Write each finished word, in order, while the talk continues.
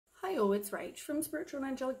Hi all, it's Rach from Spiritual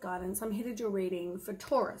and Angelic Guidance. I'm here to do a reading for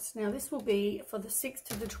Taurus. Now this will be for the 6th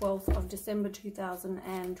to the 12th of December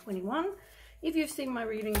 2021. If you've seen my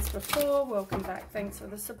readings before, welcome back. Thanks for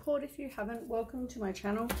the support. If you haven't, welcome to my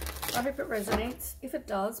channel. I hope it resonates. If it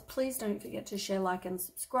does, please don't forget to share, like and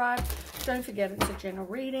subscribe. Don't forget it's a general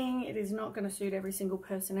reading. It is not going to suit every single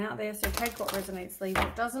person out there, so take what resonates, leave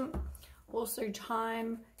what doesn't. Also,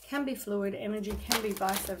 time can be fluid, energy can be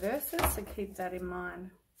vice versa, so keep that in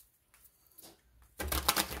mind.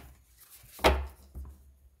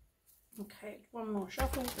 Okay, one more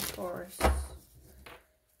shuffle for Taurus.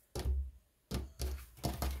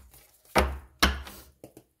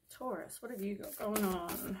 Taurus, what have you got going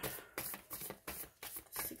on?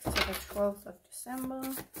 6th to the 12th of December.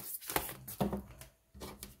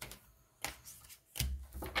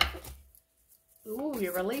 Ooh,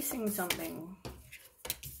 you're releasing something.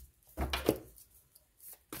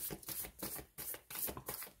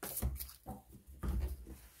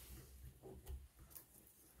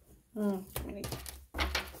 Too many.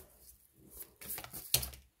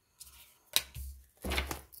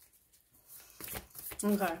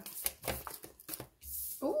 Okay.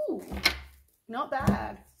 Ooh, not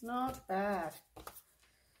bad. Not bad.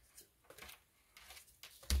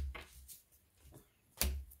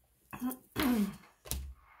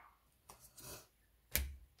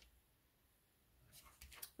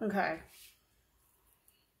 Okay.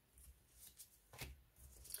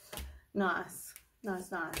 Nice.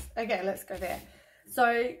 Nice, nice. Okay, let's go there.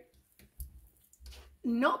 So,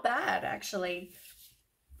 not bad, actually.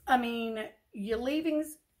 I mean, you're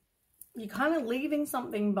kind of leaving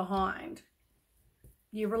something behind.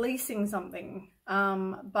 You're releasing something.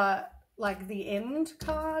 But, like, the end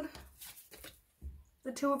card,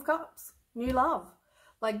 the Two of Cups, new love.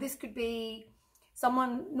 Like, this could be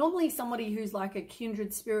normally somebody who's like a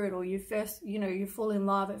kindred spirit, or you fall in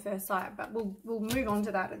love at first sight, but we'll move on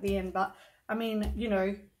to that at the end. But I mean,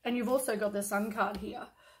 and you've also got the Sun card here,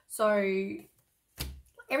 so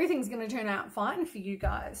everything's going to turn out fine for you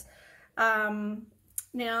guys.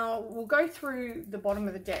 Now we'll go through the bottom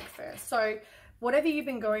of the deck first. So whatever you've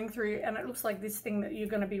been going through, and it looks like this thing that you're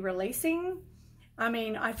going to be releasing, I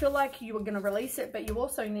mean, I feel like you were going to release it, but you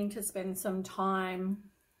also need to spend some time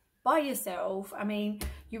by yourself. I mean,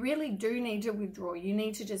 you really do need to withdraw. You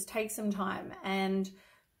need to just take some time and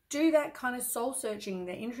do that kind of soul searching,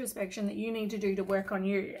 the introspection that you need to do to work on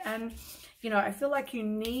you. And, I feel like you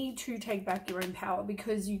need to take back your own power,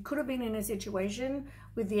 because you could have been in a situation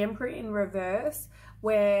with the Emperor in reverse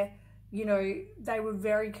where, they were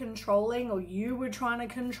very controlling, or you were trying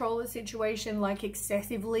to control the situation like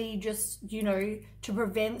excessively, just, to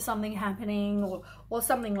prevent something happening or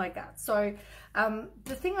something like that. So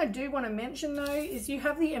the thing I do want to mention though is you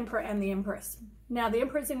have the Emperor and the Empress. Now the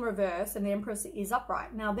Emperor's in reverse and the Empress is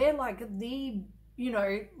upright. Now they're like the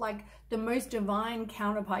most divine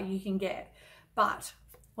counterpart you can get, but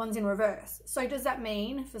one's in reverse. So does that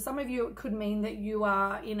mean, for some of you, it could mean that you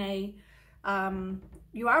are in a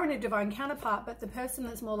divine counterpart, but the person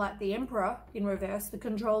that's more like the Emperor in reverse, the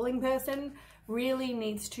controlling person, really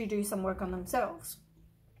needs to do some work on themselves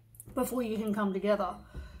before you can come together.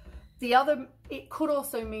 It could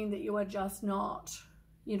also mean that you are just not,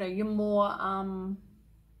 you're more,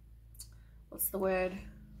 what's the word?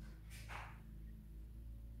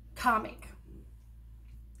 Karmic.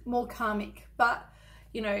 More karmic. But,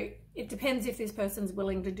 it depends if this person's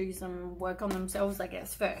willing to do some work on themselves, I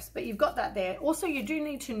guess, first. But you've got that there. Also, you do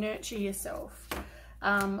need to nurture yourself.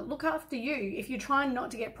 Look after you. If you're trying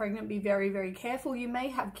not to get pregnant, be very, very careful. You may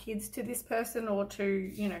have kids to this person, or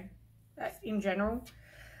to, in general.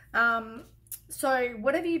 So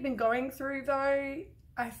whatever you've been going through though,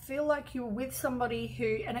 I feel like you're with somebody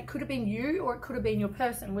who, and it could have been you or it could have been your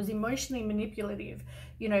person, was emotionally manipulative.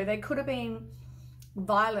 They could have been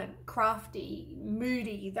violent, crafty,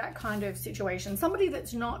 moody, that kind of situation. Somebody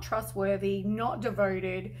that's not trustworthy, not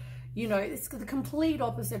devoted, it's the complete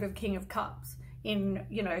opposite of King of Cups in,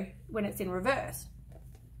 when it's in reverse.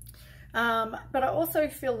 But I also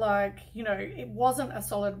feel like, it wasn't a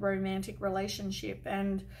solid romantic relationship,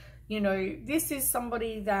 and this is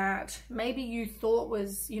somebody that maybe you thought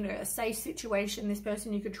was, a safe situation, this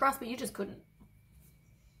person you could trust, but you just couldn't.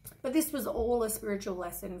 But this was all a spiritual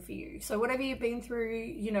lesson for you. So whatever you've been through,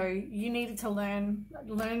 you needed to learn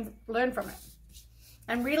from it.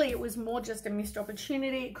 And really, it was more just a missed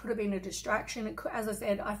opportunity. It could have been a distraction. As I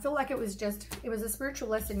said, I feel like it was a spiritual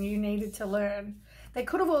lesson you needed to learn. There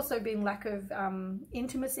could have also been lack of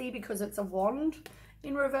intimacy, because it's a wand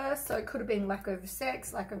in reverse. So it could have been lack of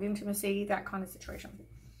sex, lack of intimacy, that kind of situation.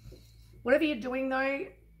 Whatever you're doing though,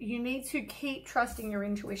 you need to keep trusting your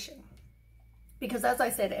intuition. Because as I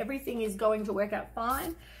said, everything is going to work out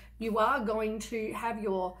fine. You are going to have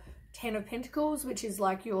your 10 of Pentacles, which is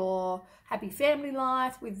like your happy family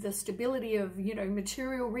life with the stability of, you know,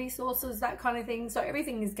 material resources, that kind of thing. So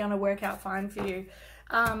everything is going to work out fine for you.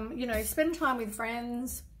 You know, spend time with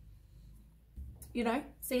friends, you know,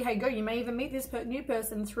 see how you go. You may even meet this new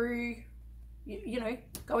person through, you know,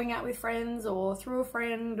 going out with friends or through a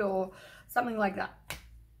friend or something like that.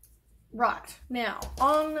 Right, now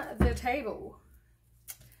on the table,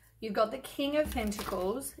 you've got the King of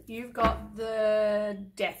Pentacles, you've got the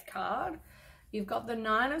Death card, you've got the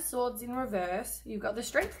Nine of Swords in reverse, you've got the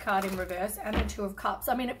Strength card in reverse, and the Two of Cups.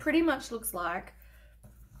 I mean, it pretty much looks like,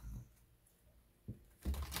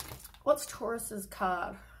 what's Taurus's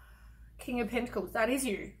card? King of Pentacles, that is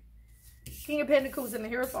you. King of Pentacles and the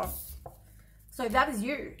Hierophant. So that is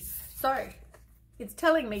you. So it's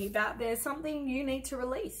telling me that there's something you need to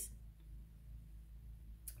release.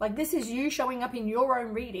 Like, this is you showing up in your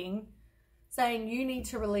own reading saying you need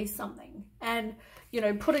to release something and, you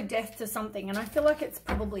know, put a death to something. And I feel like it's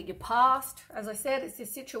probably your past. As I said, it's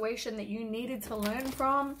this situation that you needed to learn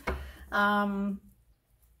from.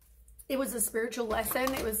 It was a spiritual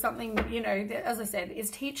lesson. It was something, you know, that, as I said,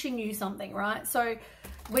 is teaching you something, right? So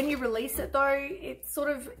when you release it though, it's sort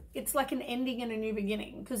of, it's like an ending and a new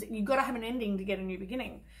beginning, because you've got to have an ending to get a new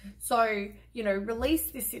beginning. So, you know,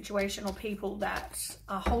 release this situation or people that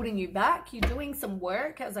are holding you back. You're doing some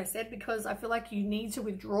work, as I said, because I feel like you need to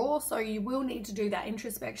withdraw. So you will need to do that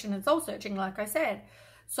introspection and soul searching, like I said.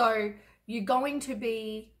 So you're going to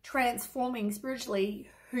be transforming spiritually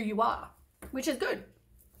who you are, which is good.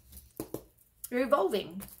 You're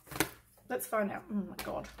evolving. Let's find out. Oh my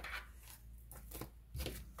God.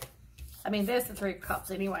 I mean, there's the Three of Cups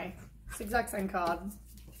anyway. It's the exact same card.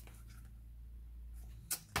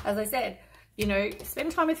 As I said, you know,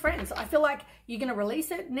 spend time with friends. I feel like you're going to release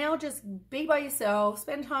it. Now just be by yourself.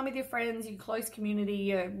 Spend time with your friends, your close community,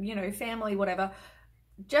 your, you know, family, whatever.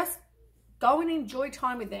 Just go and enjoy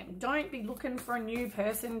time with them. Don't be looking for a new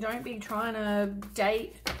person. Don't be trying to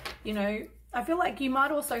date, you know. I feel like you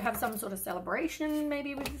might also have some sort of celebration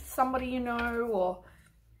maybe with somebody you know or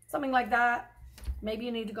something like that. Maybe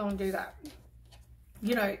you need to go and do that.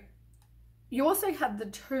 You know, you also have the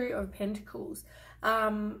Two of Pentacles.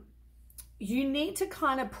 You need to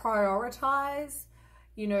kind of prioritize,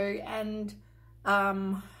 you know, and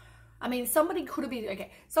I mean, somebody could have been,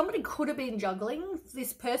 okay, somebody could have been juggling.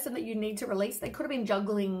 This person that you need to release, they could have been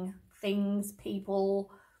juggling things,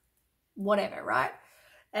 people, whatever, right?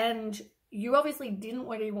 And you obviously didn't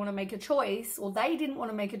really want to make a choice, or they didn't want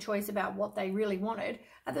to make a choice about what they really wanted.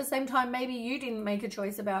 At the same time, maybe you didn't make a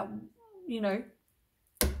choice about, you know,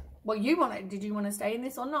 what you wanted. Did you want to stay in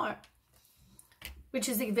this or not? Which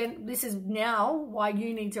is the event. This is now why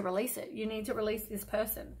you need to release it. You need to release this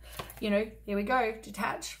person. You know, here we go.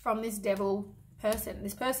 Detach from this devil person.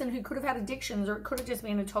 This person who could have had addictions, or it could have just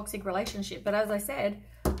been a toxic relationship. But as I said,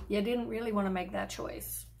 you didn't really want to make that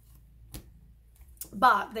choice.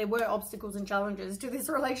 But there were obstacles and challenges to this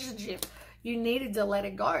relationship. You needed to let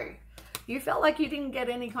it go. You felt like you didn't get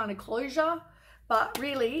any kind of closure, but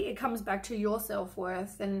really it comes back to your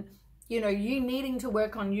self-worth and, you know, you needing to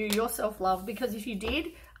work on you, your self-love, because if you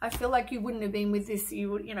did, I feel like you wouldn't have been with this.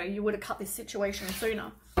 You would, you know, you would have cut this situation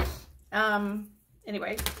sooner.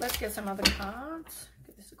 Anyway, let's get some other cards.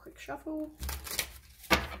 Give this a quick shuffle.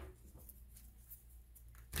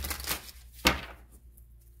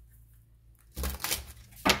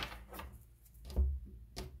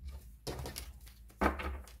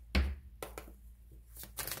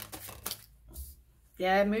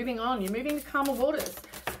 Yeah, moving on. You're moving to calmer waters.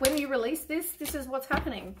 When you release this, this is what's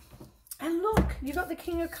happening. And look, you got the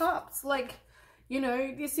King of Cups. Like, you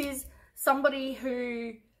know, this is somebody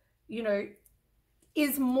who, you know,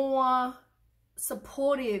 is more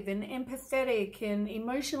supportive and empathetic and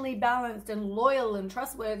emotionally balanced and loyal and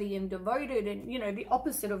trustworthy and devoted and, you know, the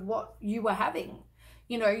opposite of what you were having.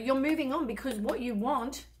 You know, you're moving on because what you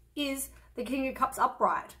want is the King of Cups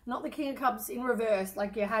upright, not the King of Cups in reverse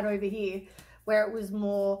like you had over here, where it was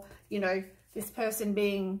more, you know, this person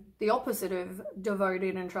being the opposite of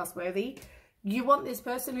devoted and trustworthy. You want this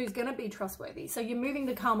person who's going to be trustworthy. So you're moving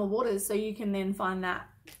to calmer waters so you can then find that.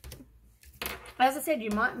 As I said,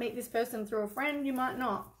 you might meet this person through a friend, you might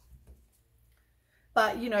not.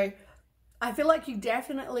 But, you know, I feel like you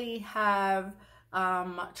definitely have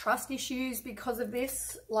trust issues because of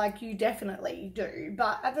this. Like, you definitely do.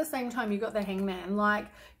 But at the same time, you got the Hangman. Like,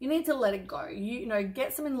 you need to let it go. You know,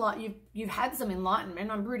 get some you've had some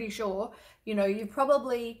enlightenment, I'm pretty sure. You know, you've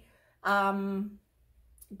probably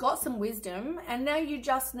got some wisdom, and now you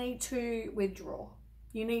just need to withdraw.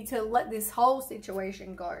 You need to let this whole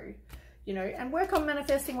situation go. you know, and work on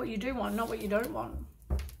manifesting what you do want, not what you don't want.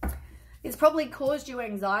 It's probably caused you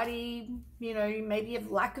anxiety, you know, maybe a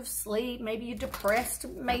lack of sleep, maybe you're depressed,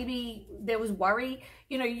 maybe there was worry.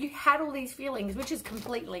 You know, you had all these feelings, which is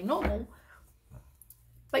completely normal,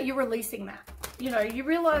 but you're releasing that. You know, you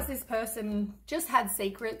realize this person just had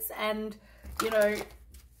secrets and, you know,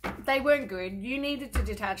 they weren't good. You needed to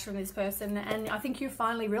detach from this person, and I think you're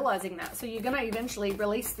finally realizing that. So you're going to eventually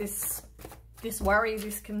release this worry,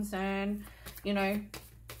 this concern, you know.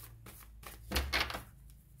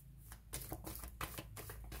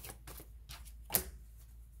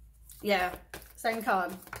 Yeah, same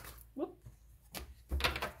card. Whoop.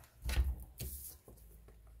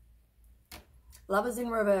 Lovers in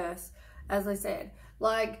reverse, as I said.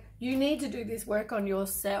 Like, you need to do this work on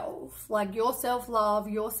yourself. Like, your self-love,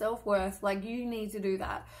 your self-worth. Like, you need to do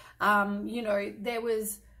that. You know, there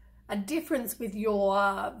was a difference with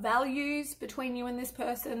your values between you and this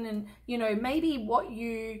person. And, you know, maybe what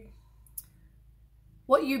you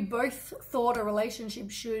both thought a relationship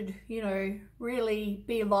should, you know, really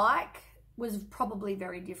be like was probably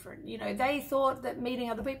very different. You know, they thought that meeting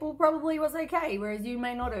other people probably was okay, whereas you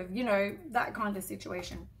may not have, you know, that kind of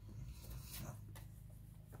situation.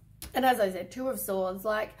 And as I said, Two of Swords,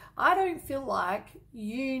 like, I don't feel like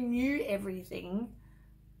you knew everything.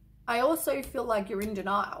 I also feel like you're in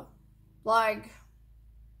denial. Like,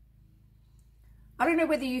 I don't know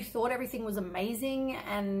whether you thought everything was amazing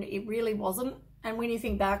and it really wasn't. And when you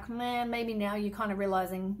think back, man, maybe now you're kind of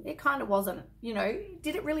realizing it kind of wasn't, you know.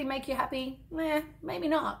 Did it really make you happy? Nah, maybe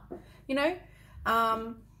not, you know.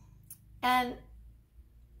 And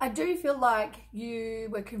I do feel like you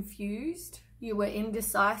were confused. You were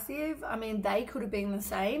indecisive. I mean, they could have been the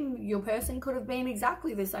same. Your person could have been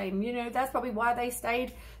exactly the same. You know, that's probably why they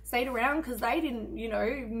stayed around, because they didn't, you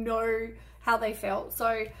know how they felt.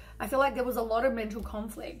 So I feel like there was a lot of mental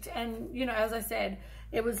conflict. And, you know, as I said,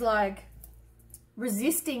 it was like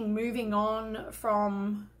resisting moving on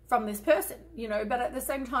from this person, you know. But at the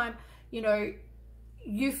same time, you know,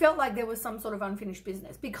 you felt like there was some sort of unfinished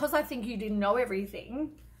business. Because I think you didn't know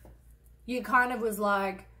everything, you kind of was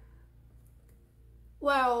like,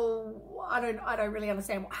 well, I don't really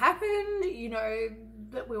understand what happened, you know,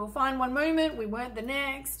 that we were fine one moment, we weren't the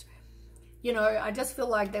next. You know, I just feel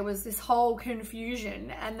like there was this whole confusion,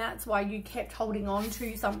 and that's why you kept holding on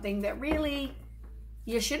to something that really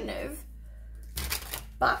you shouldn't have.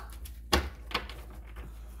 But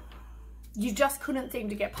you just couldn't seem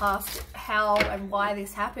to get past how and why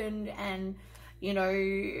this happened, and, you know,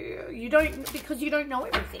 because you don't know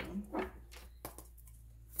everything.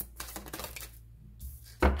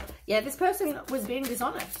 Yeah, this person was being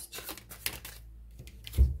dishonest.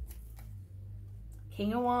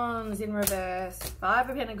 King of Wands in reverse. Five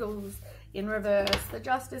of Pentacles in reverse. The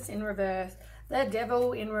Justice in reverse. The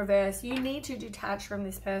Devil in reverse. You need to detach from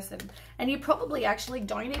this person. And you probably actually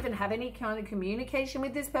don't even have any kind of communication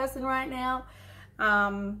with this person right now.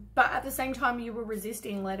 But at the same time, you were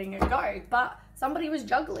resisting letting it go. But somebody was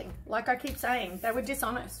juggling. Like I keep saying, they were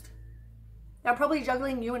dishonest. They're probably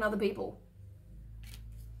juggling you and other people.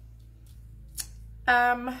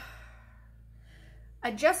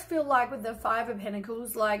 I just feel like with the Five of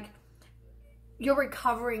Pentacles, like, you're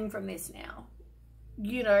recovering from this now.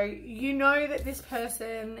 You know that this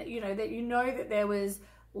person, you know that there was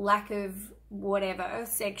lack of whatever,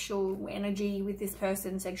 sexual energy with this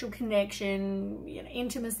person, sexual connection, you know,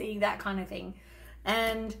 intimacy, that kind of thing.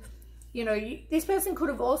 And, you know, this person could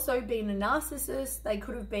have also been a narcissist. They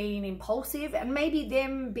could have been impulsive, and maybe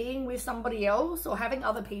them being with somebody else or having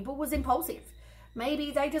other people was impulsive.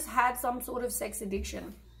 Maybe they just had some sort of sex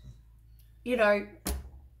addiction. You know,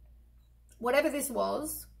 whatever this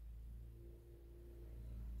was,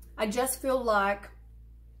 I just feel like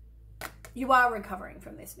you are recovering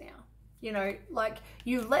from this now. You know, like,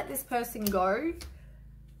 you let this person go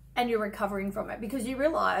and you're recovering from it, because you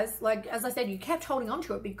realize, like, as I said, you kept holding on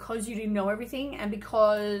to it because you didn't know everything, and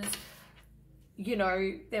because, you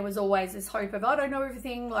know, there was always this hope of, I don't know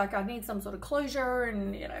everything, like, I need some sort of closure,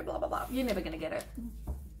 and, you know, blah, blah, blah. You're never going to get it.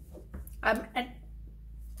 And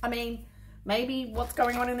I mean, maybe what's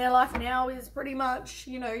going on in their life now is pretty much,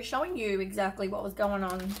 you know, showing you exactly what was going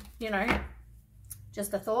on, you know.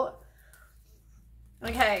 Just a thought.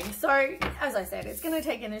 Okay, so, as I said, it's going to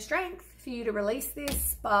take inner strength for you to release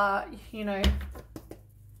this, but, you know,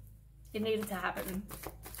 it needed to happen.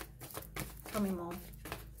 Tell me more.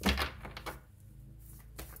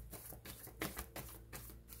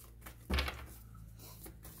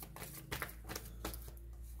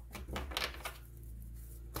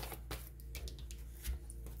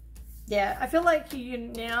 Yeah, I feel like you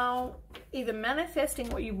now, either manifesting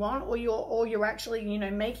what you want, or you're actually, you know,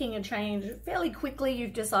 making a change fairly quickly.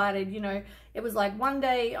 You've decided, you know, it was like one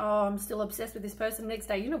day, oh, I'm still obsessed with this person. Next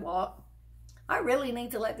day, you know what? I really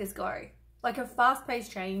need to let this go. Like a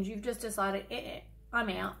fast-paced change. You've just decided, I'm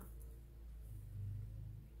out.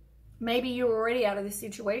 Maybe you're already out of this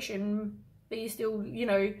situation, but you still, you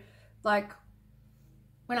know, like,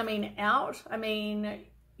 when I mean out, I mean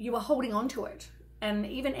you were holding on to it. And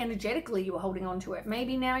even energetically, you were holding on to it.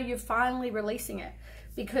 Maybe now you're finally releasing it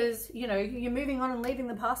because, you know, you're moving on and leaving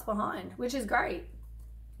the past behind, which is great,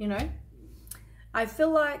 you know. I don't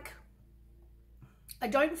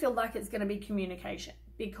feel like it's going to be communication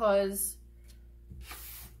because,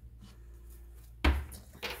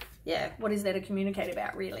 yeah, what is there to communicate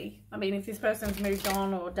about, really? I mean, if this person's moved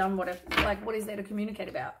on or done whatever, like, what is there to communicate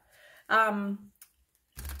about?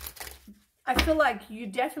 I feel like you're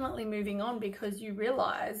definitely moving on because you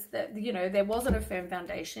realize that, you know, there wasn't a firm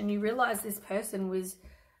foundation. You realize this person was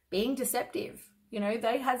being deceptive. You know,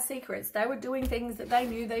 they had secrets. They were doing things that they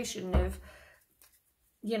knew they shouldn't have,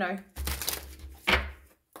 you know.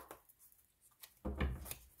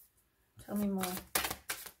 Tell me more.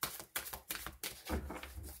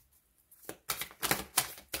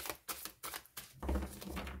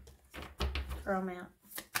 Throw them out.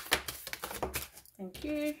 Thank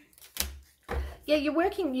you. Yeah,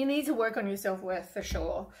 you need to work on your self-worth for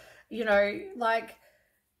sure. You know, like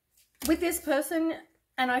with this person,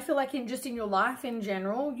 and I feel like in your life in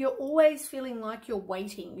general, you're always feeling like you're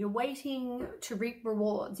waiting. You're waiting to reap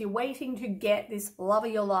rewards. You're waiting to get this love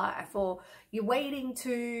of your life, or you're waiting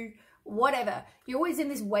to whatever. You're always in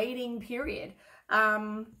this waiting period.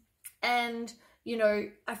 And, you know,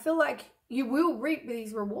 I feel like you will reap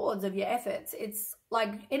these rewards of your efforts. It's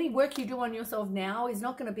like any work you do on yourself now is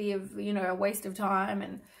not going to be of, you know, a waste of time.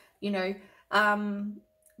 And, you know,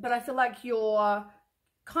 but I feel like you're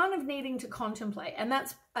kind of needing to contemplate. And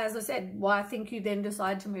that's, as I said, why I think you then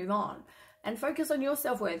decide to move on and focus on your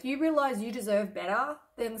self-worth. You realize you deserve better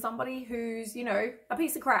than somebody who's, you know, a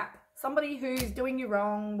piece of crap, somebody who's doing you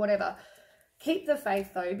wrong, whatever. Keep the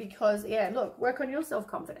faith though, because, yeah, look, work on your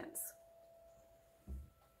self-confidence.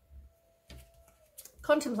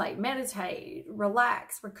 Contemplate, meditate,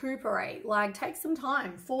 relax, recuperate, like take some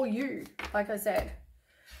time for you, like I said.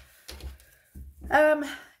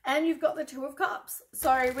 And you've got the Two of Cups,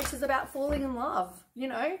 so which is about falling in love, you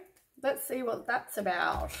know. Let's see what that's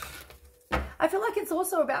about. I feel like it's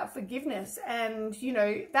also about forgiveness, and, you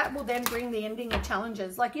know, that will then bring the ending of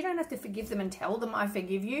challenges. Like, you don't have to forgive them and tell them I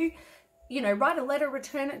forgive you. You know, write a letter,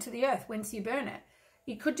 return it to the earth whence you burn it.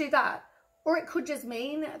 You could do that. Or it could just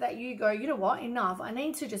mean that you go, you know what, enough. I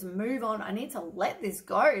need to just move on. I need to let this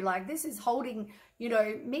go. Like, this is holding, you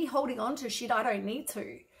know, me holding on to shit I don't need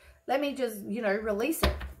to. Let me just, you know, release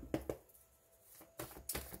it.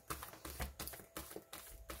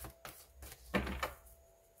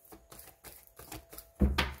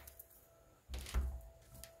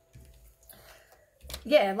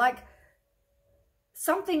 Yeah, like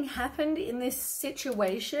something happened in this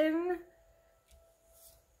situation.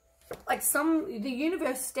 Like the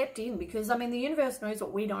universe stepped in, because, I mean, the universe knows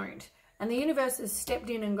what we don't. And the universe has stepped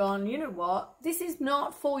in and gone, you know what? This is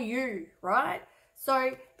not for you, right?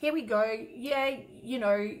 So here we go. Yeah, you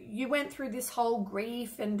know, you went through this whole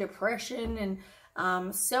grief and depression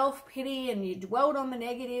and self-pity, and you dwelled on the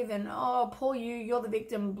negative and, oh, poor you, you're the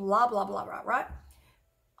victim, blah, blah, blah, blah, right?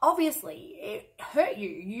 Obviously, it hurt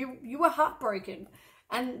you. You were heartbroken.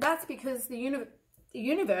 And that's because the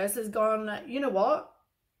universe has gone, you know what?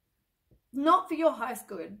 Not for your highest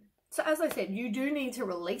good. So as I said, you do need to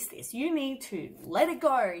release this. You need to let it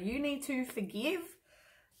go. You need to forgive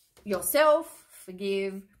yourself,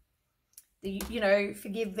 forgive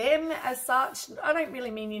them as such. I don't really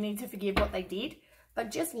mean you need to forgive what they did,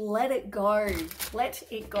 but just let it go. Let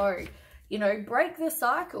it go. You know, break the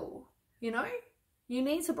cycle, you know? You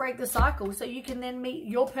need to break the cycle so you can then meet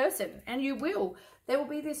your person, and you will. There will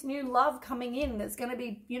be this new love coming in that's going to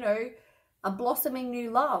be, you know, a blossoming new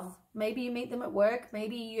love. Maybe you meet them at work.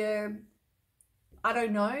 Maybe I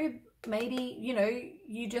don't know. Maybe, you know,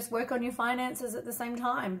 you just work on your finances at the same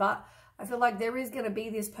time. But I feel like there is going to be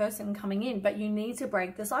this person coming in, but you need to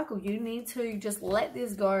break the cycle. You need to just let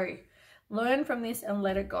this go. Learn from this and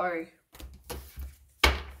let it go.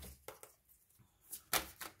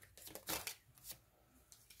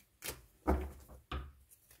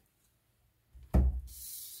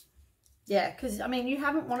 Yeah, because, I mean, you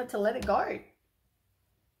haven't wanted to let it go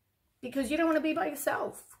because you don't want to be by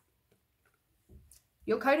yourself.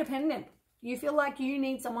 You're codependent. You feel like you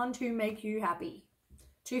need someone to make you happy,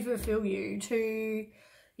 to fulfill you, to,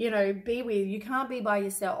 you know, be with. You can't be by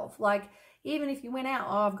yourself. Like, Even if you went out,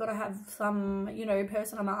 oh, I've got to have some, you know,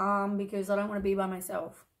 person on my arm because I don't want to be by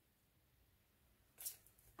myself.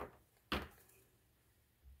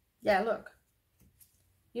 Yeah, look.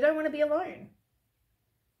 You don't want to be alone.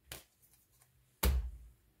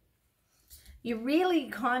 You really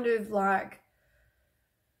kind of like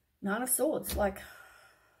Nine of Swords, like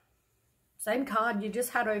same card you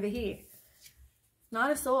just had over here.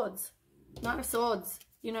 Nine of Swords. Nine of Swords.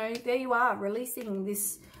 You know, there you are, releasing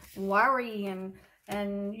this worry and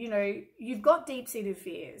you know, you've got deep-seated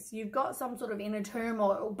fears. You've got some sort of inner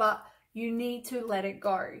turmoil, but you need to let it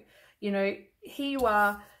go. You know, here you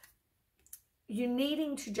are, you're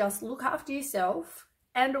needing to just look after yourself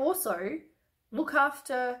and also look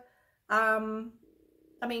after,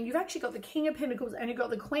 I mean, you've actually got the King of Pentacles and you've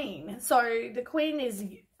got the Queen. So the Queen is,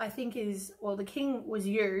 I think is, well, the King was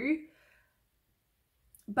you.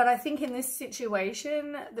 But I think in this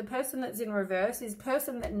situation, the person that's in reverse is a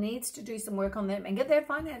person that needs to do some work on them and get their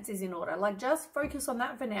finances in order. Like, just focus on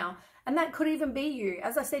that for now. And that could even be you.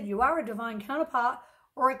 As I said, you are a divine counterpart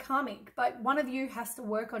or a karmic, but one of you has to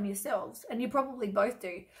work on yourselves, and you probably both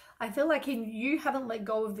do. I feel like you haven't let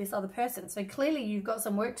go of this other person, so clearly you've got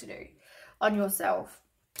some work to do on yourself.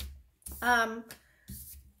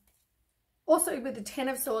 Also with the Ten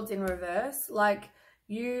of Swords in reverse, like,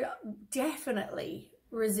 you definitely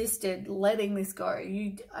resisted letting this go.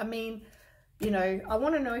 I mean, you know, I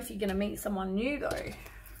want to know if you're going to meet someone new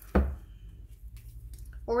though,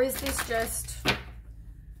 or is this just,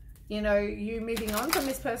 you know, you moving on from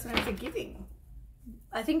this person and forgiving?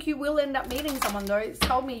 I think you will end up meeting someone though. It's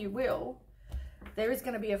told me you will. There is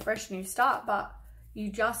going to be a fresh new start, but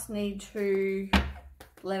you just need to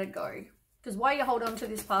let it go. Because while you hold on to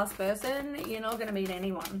this past person, you're not going to meet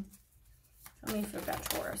anyone. Tell me about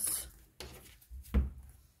Taurus.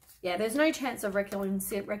 Yeah, there's no chance of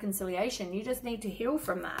reconciliation. You just need to heal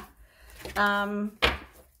from that.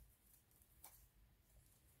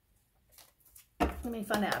 Let me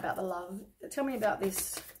find out about the love. Tell me about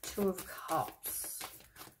this Two of Cups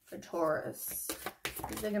for Taurus.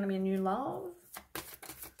 Is there going to be a new love?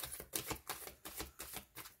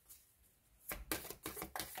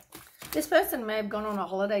 This person may have gone on a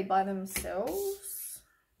holiday by themselves.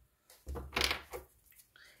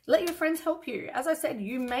 Let your friends help you. As I said,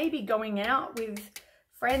 you may be going out with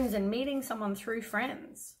friends and meeting someone through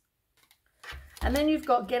friends. And then you've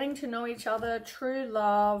got getting to know each other, true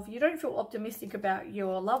love. You don't feel optimistic about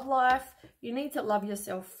your love life. You need to love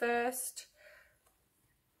yourself first.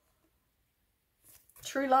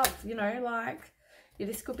 True love, you know, like,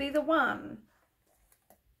 this could be the one.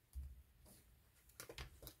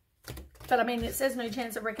 But I mean, it says no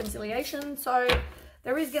chance of reconciliation. So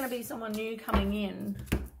there is going to be someone new coming in.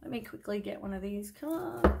 Let me quickly get one of these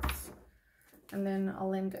cards and then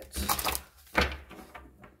I'll end it.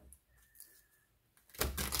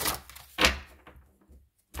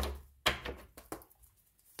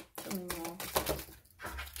 Tell me more.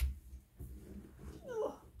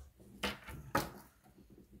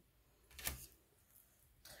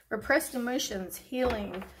 Repressed emotions,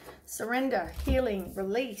 healing, surrender, healing,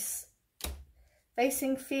 release,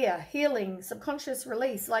 facing fear, healing, subconscious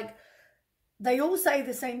release. Like, they all say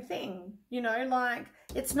the same thing, you know, like,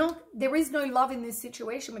 it's not, there is no love in this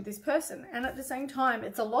situation with this person. And at the same time,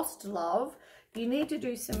 it's a lost love. You need to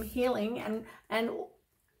do some healing, and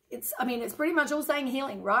it's, I mean, it's pretty much all saying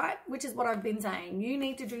healing, right? Which is what I've been saying. You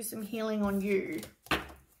need to do some healing on you.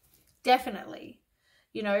 Definitely.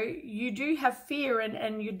 You know, you do have fear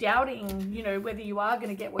and you're doubting, you know, whether you are going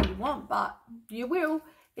to get what you want, but you will.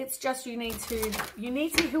 It's just you need to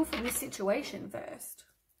heal from this situation first.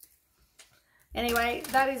 Anyway,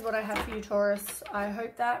 that is what I have for you, Taurus. I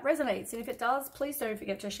hope that resonates. And if it does, please don't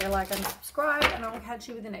forget to share, like, and subscribe. And I'll catch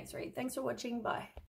you with the next read. Thanks for watching. Bye.